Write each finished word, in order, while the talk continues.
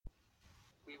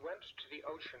went to the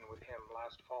ocean with him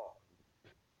last fall.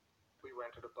 We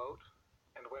rented a boat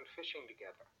and went fishing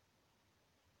together.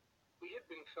 We had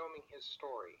been filming his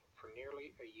story for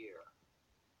nearly a year.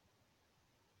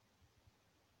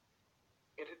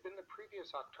 It had been the previous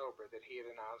October that he had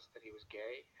announced that he was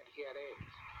gay and he had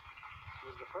AIDS. He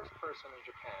was the first person in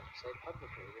Japan to say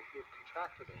publicly that he had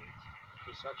contracted AIDS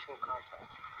through sexual contact.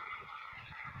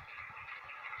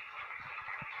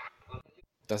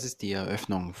 Das ist die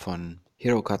Eröffnung von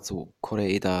Hirokazu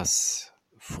Kore-edas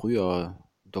früher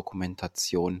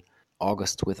Dokumentation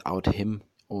August Without Him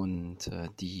und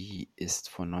die ist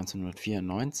von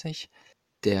 1994.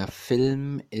 Der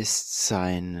Film ist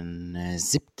seine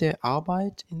 7.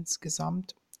 Arbeit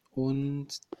insgesamt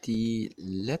und die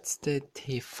letzte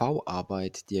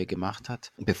TV-Arbeit, die er gemacht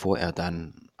hat, bevor er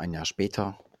dann ein Jahr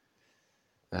später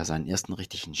seinen ersten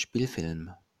richtigen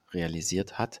Spielfilm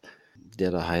realisiert hat,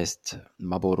 der da heißt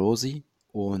Maborosi,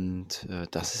 und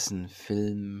das ist ein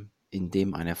Film, in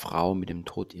dem eine Frau mit dem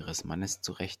Tod ihres Mannes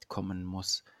zurechtkommen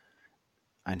muss.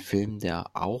 Ein Film,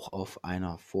 der auch auf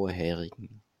einer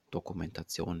vorherigen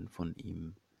Dokumentation von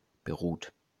ihm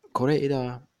beruht.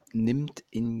 Kore-eda nimmt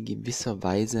in gewisser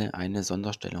Weise eine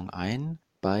Sonderstellung ein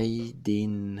bei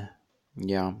den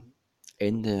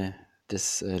Ende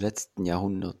des letzten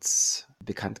Jahrhunderts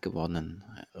bekannt gewordenen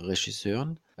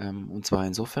Regisseuren. Und zwar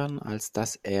insofern, als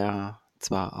dass er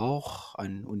zwar auch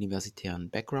einen universitären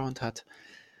Background hat,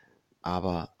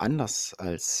 aber anders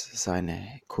als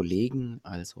seine Kollegen,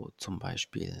 also zum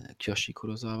Beispiel Kiyoshi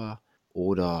Kurosawa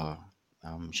oder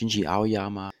Shinji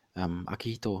Aoyama,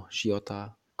 Akihito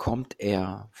Shiota, kommt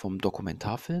er vom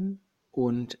Dokumentarfilm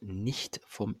und nicht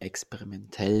vom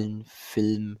experimentellen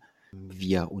Film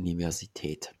via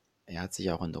Universität. Er hat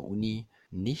sich auch an der Uni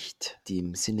nicht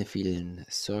dem cinephilen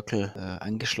Circle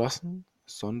angeschlossen,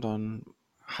 sondern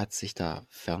hat sich da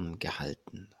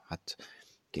ferngehalten, hat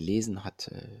gelesen, hat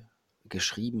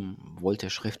geschrieben, wollte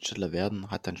Schriftsteller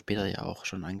werden, hat dann später ja auch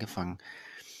schon angefangen,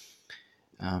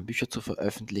 Bücher zu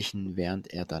veröffentlichen, während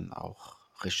er dann auch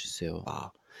Regisseur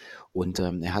war. Und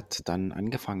er hat dann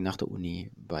angefangen nach der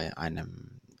Uni bei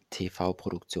einem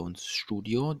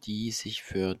TV-Produktionsstudio, die sich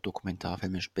für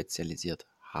Dokumentarfilme spezialisiert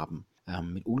haben.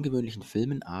 Mit ungewöhnlichen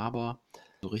Filmen, aber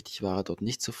so richtig war er dort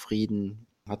nicht zufrieden,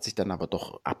 hat sich dann aber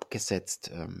doch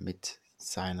abgesetzt mit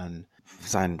seinen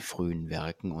frühen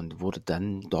Werken und wurde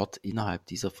dann dort innerhalb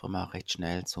dieser Firma recht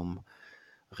schnell zum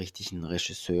richtigen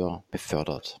Regisseur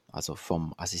befördert, also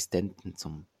vom Assistenten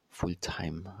zum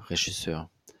Fulltime-Regisseur.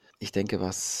 Ich denke,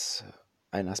 was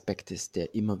ein Aspekt ist,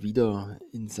 der immer wieder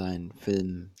in seinen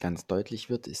Filmen ganz deutlich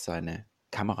wird, ist seine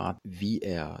Kamera, wie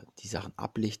er die Sachen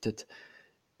ablichtet,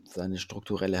 seine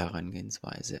strukturelle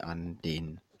Herangehensweise an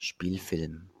den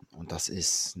Spielfilm. Und das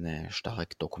ist eine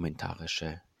stark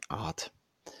dokumentarische Art.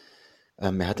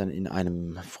 Er hat dann in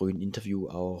einem frühen Interview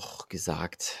auch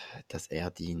gesagt, dass er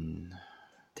den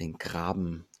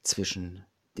Graben zwischen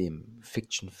dem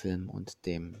Fiction-Film und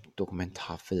dem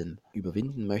Dokumentarfilm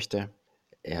überwinden möchte.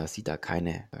 Er sieht da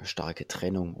keine starke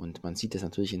Trennung und man sieht es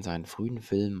natürlich in seinen frühen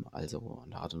Filmen, also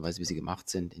in der Art und Weise, wie sie gemacht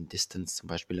sind, in Distance zum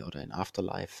Beispiel oder in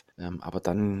Afterlife. Aber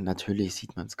dann natürlich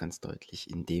sieht man es ganz deutlich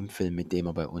in dem Film, mit dem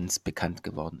er bei uns bekannt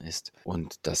geworden ist.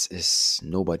 Und das ist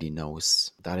Nobody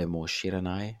Knows Daremo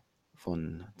Shiranai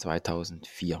von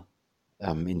 2004.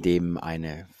 In dem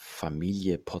eine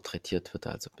Familie porträtiert wird,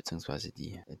 also beziehungsweise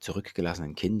die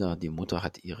zurückgelassenen Kinder. Die Mutter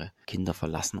hat ihre Kinder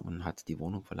verlassen und hat die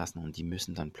Wohnung verlassen und die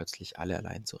müssen dann plötzlich alle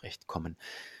allein zurechtkommen.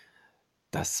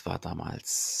 Das war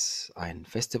damals ein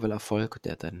Festivalerfolg,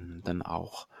 der dann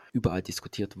auch überall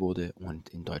diskutiert wurde und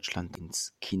in Deutschland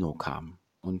ins Kino kam.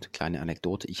 Und kleine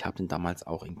Anekdote, ich habe den damals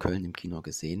auch in Köln im Kino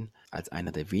gesehen, als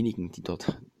einer der wenigen, die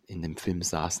dort in dem Film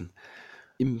saßen.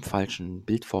 Im falschen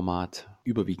Bildformat,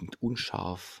 überwiegend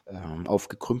unscharf, auf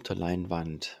gekrümmter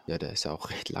Leinwand. Ja, der ist ja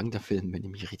auch recht lang, der Film, wenn ich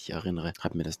mich richtig erinnere.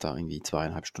 Habe mir das da irgendwie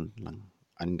 2,5 Stunden lang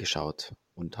angeschaut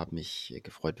und habe mich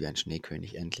gefreut wie ein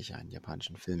Schneekönig, endlich einen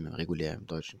japanischen Film regulär im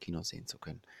deutschen Kino sehen zu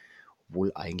können.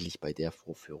 Obwohl eigentlich bei der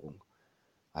Vorführung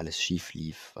alles schief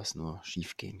lief, was nur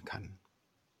schief gehen kann.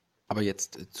 Aber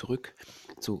jetzt zurück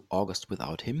zu August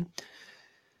Without Him.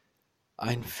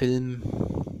 Ein Film,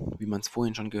 wie man es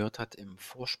vorhin schon gehört hat, im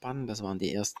Vorspann. Das waren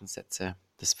die ersten Sätze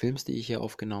des Films, die ich hier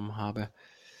aufgenommen habe.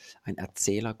 Ein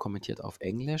Erzähler kommentiert auf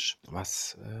Englisch,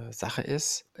 was Sache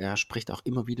ist. Er spricht auch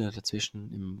immer wieder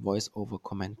dazwischen im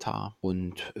Voice-Over-Kommentar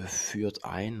und führt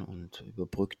ein und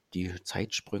überbrückt die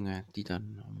Zeitsprünge, die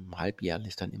dann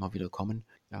halbjährlich dann immer wieder kommen.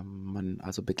 Man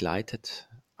also begleitet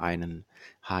einen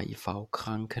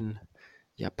HIV-kranken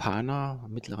Japaner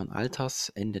mittleren Alters,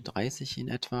 Ende 30 in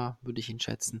etwa, würde ich ihn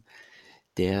schätzen,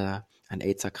 der an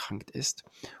AIDS erkrankt ist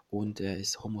und er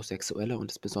ist Homosexueller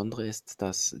und das Besondere ist,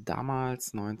 dass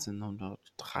damals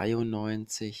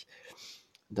 1993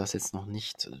 das jetzt noch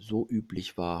nicht so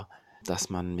üblich war, dass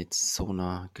man mit so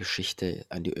einer Geschichte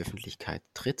an die Öffentlichkeit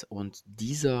tritt und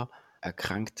dieser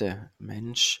erkrankte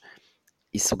Mensch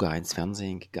ist sogar ins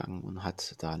Fernsehen gegangen und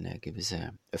hat da eine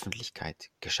gewisse Öffentlichkeit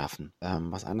geschaffen.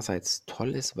 Was einerseits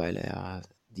toll ist, weil er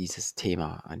dieses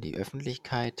Thema an die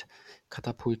Öffentlichkeit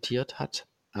katapultiert hat,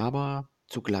 aber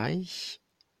zugleich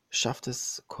schafft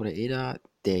es Kore-eda,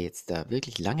 der jetzt da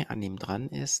wirklich lange an ihm dran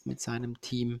ist mit seinem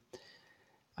Team,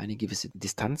 eine gewisse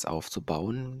Distanz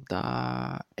aufzubauen,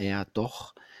 da er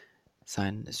doch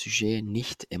sein Sujet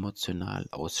nicht emotional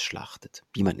ausschlachtet,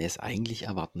 wie man es eigentlich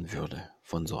erwarten würde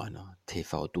von so einer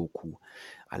TV-Doku.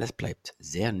 Alles bleibt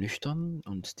sehr nüchtern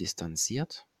und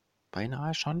distanziert,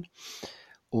 beinahe schon,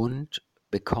 und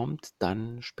bekommt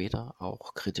dann später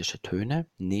auch kritische Töne,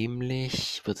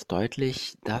 nämlich wird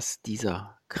deutlich, dass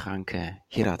dieser kranke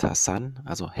Hirata-san,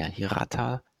 also Herr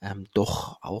Hirata,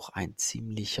 doch auch ein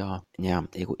ziemlicher, ja,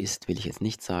 Egoist will ich jetzt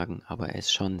nicht sagen, aber er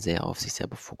ist schon sehr auf sich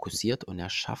selber fokussiert und er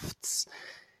schafft es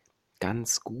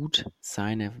ganz gut,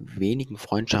 seine wenigen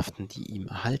Freundschaften, die ihm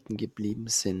erhalten geblieben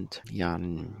sind, ja,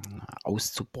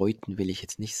 auszubeuten will ich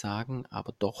jetzt nicht sagen,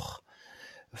 aber doch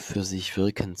für sich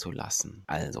wirken zu lassen.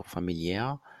 Also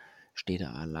familiär steht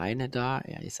er alleine da.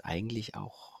 Er ist eigentlich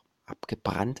auch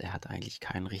abgebrannt. Er hat eigentlich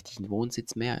keinen richtigen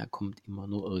Wohnsitz mehr. Er kommt immer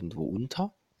nur irgendwo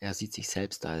unter. Er sieht sich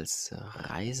selbst als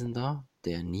Reisender,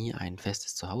 der nie ein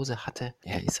festes Zuhause hatte.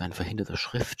 Er ist ein verhinderter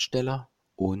Schriftsteller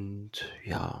und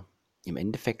ja, im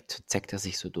Endeffekt zeckt er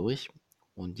sich so durch.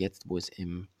 Und jetzt, wo es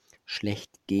ihm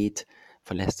schlecht geht,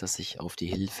 verlässt er sich auf die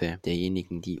Hilfe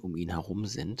derjenigen, die um ihn herum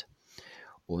sind.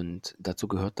 Und dazu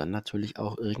gehört dann natürlich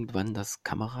auch irgendwann das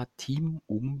Kamerateam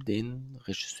um den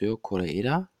Regisseur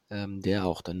Kore-eda, der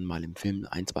auch dann mal im Film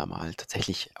ein, zwei Mal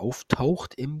tatsächlich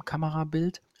auftaucht im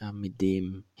Kamerabild, mit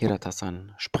dem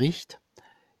Hirata-san spricht,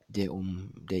 der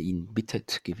ihn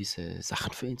bittet, gewisse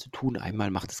Sachen für ihn zu tun. Einmal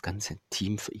macht das ganze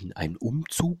Team für ihn einen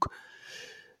Umzug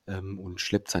und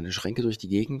schleppt seine Schränke durch die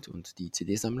Gegend und die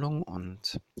CD-Sammlung.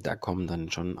 Und da kommen dann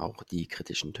schon auch die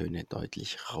kritischen Töne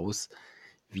deutlich raus,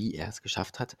 wie er es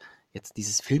geschafft hat, jetzt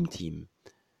dieses Filmteam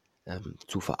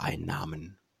zu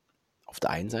vereinnahmen. Auf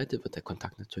der einen Seite wird der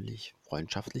Kontakt natürlich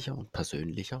freundschaftlicher und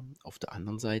persönlicher, auf der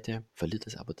anderen Seite verliert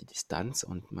es aber die Distanz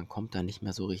und man kommt da nicht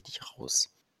mehr so richtig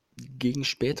raus. Gegen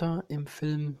später im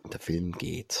Film, der Film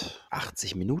geht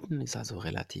 80 Minuten, ist also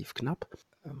relativ knapp,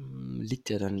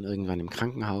 liegt er dann irgendwann im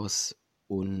Krankenhaus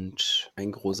und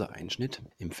ein großer Einschnitt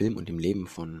im Film und im Leben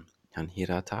von Herrn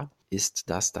Hirata ist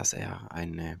das, dass er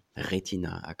eine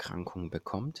Retina-Erkrankung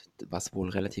bekommt, was wohl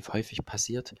relativ häufig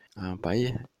passiert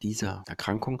bei dieser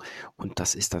Erkrankung. Und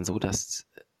das ist dann so, dass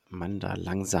man da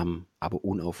langsam, aber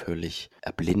unaufhörlich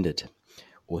erblindet.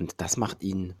 Und das macht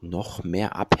ihn noch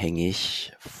mehr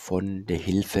abhängig von der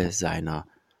Hilfe seiner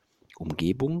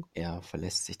Umgebung. Er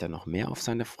verlässt sich dann noch mehr auf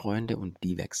seine Freunde und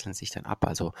die wechseln sich dann ab.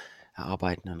 Also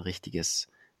erarbeiten ein richtiges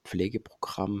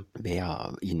Pflegeprogramm,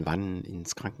 wer ihn wann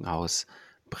ins Krankenhaus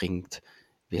bringt,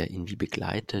 wer ihn wie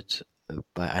begleitet.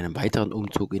 Bei einem weiteren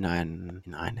Umzug in eine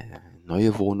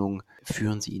neue Wohnung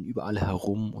führen sie ihn überall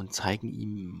herum und zeigen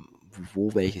ihm,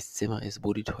 wo welches Zimmer ist,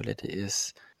 wo die Toilette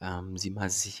ist. Sie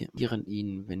massieren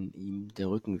ihn, wenn ihm der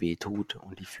Rücken wehtut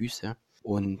und die Füße.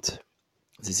 Und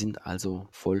sie sind also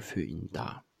voll für ihn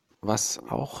da. Was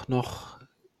auch noch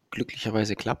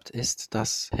glücklicherweise klappt, ist,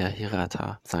 dass Herr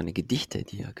Hirata seine Gedichte,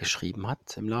 die er geschrieben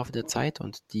hat im Laufe der Zeit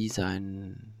und die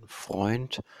sein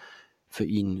Freund für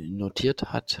ihn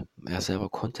notiert hat, er selber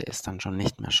konnte es dann schon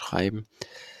nicht mehr schreiben,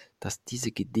 dass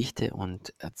diese Gedichte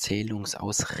und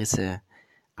Erzählungsausrisse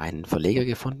einen Verleger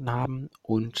gefunden haben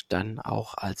und dann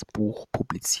auch als Buch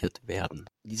publiziert werden.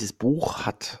 Dieses Buch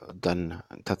hat dann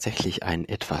tatsächlich einen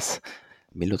etwas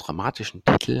melodramatischen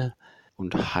Titel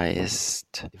und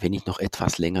heißt „Wenn ich noch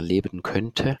etwas länger leben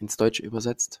könnte", ins Deutsche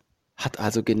übersetzt. Hat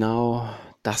also genau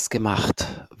das gemacht,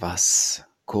 was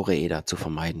Kore-eda zu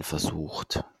vermeiden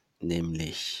versucht,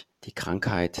 nämlich die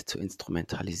Krankheit zu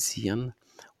instrumentalisieren,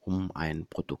 um ein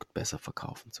Produkt besser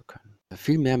verkaufen zu können.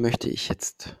 Viel mehr möchte ich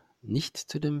jetzt nicht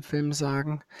zu dem Film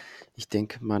sagen. Ich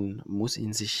denke, man muss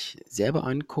ihn sich selber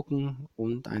angucken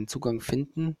und einen Zugang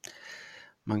finden.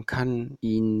 Man kann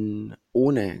ihn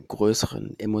ohne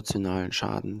größeren emotionalen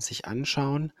Schaden sich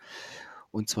anschauen.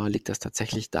 Und zwar liegt das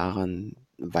tatsächlich daran,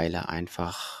 weil er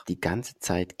einfach die ganze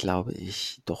Zeit, glaube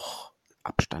ich, doch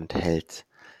Abstand hält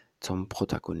zum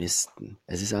Protagonisten.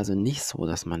 Es ist also nicht so,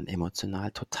 dass man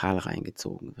emotional total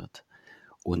reingezogen wird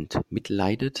und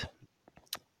mitleidet.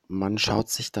 Man schaut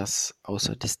sich das aus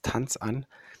der Distanz an,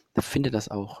 finde das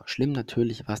auch schlimm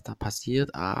natürlich, was da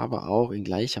passiert, aber auch in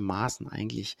gleichem Maßen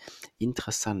eigentlich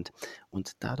interessant.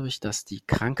 Und dadurch, dass die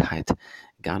Krankheit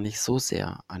gar nicht so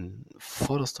sehr an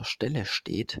vorderster Stelle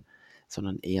steht,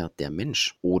 sondern eher der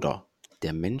Mensch oder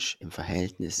der Mensch im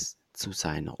Verhältnis zu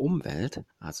seiner Umwelt,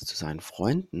 also zu seinen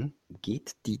Freunden,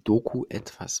 geht die Doku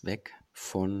etwas weg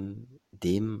von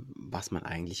dem, was man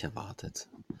eigentlich erwartet.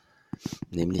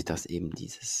 Nämlich, dass eben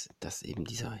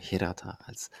dieser Hirata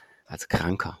als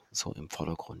Kranker so im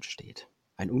Vordergrund steht.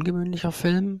 Ein ungewöhnlicher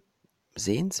Film,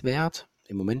 sehenswert.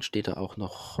 Im Moment steht er auch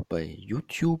noch bei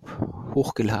YouTube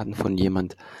hochgeladen von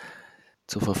jemand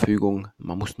zur Verfügung.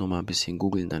 Man muss nur mal ein bisschen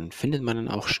googeln, dann findet man ihn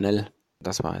auch schnell.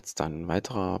 Das war jetzt dann ein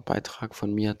weiterer Beitrag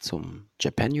von mir zum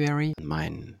Japanuary,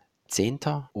 mein 10.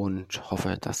 und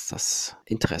hoffe, dass das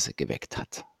Interesse geweckt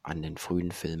hat an den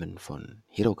frühen Filmen von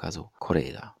Hirokazu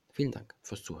Kore-eda. Vielen Dank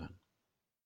fürs Zuhören.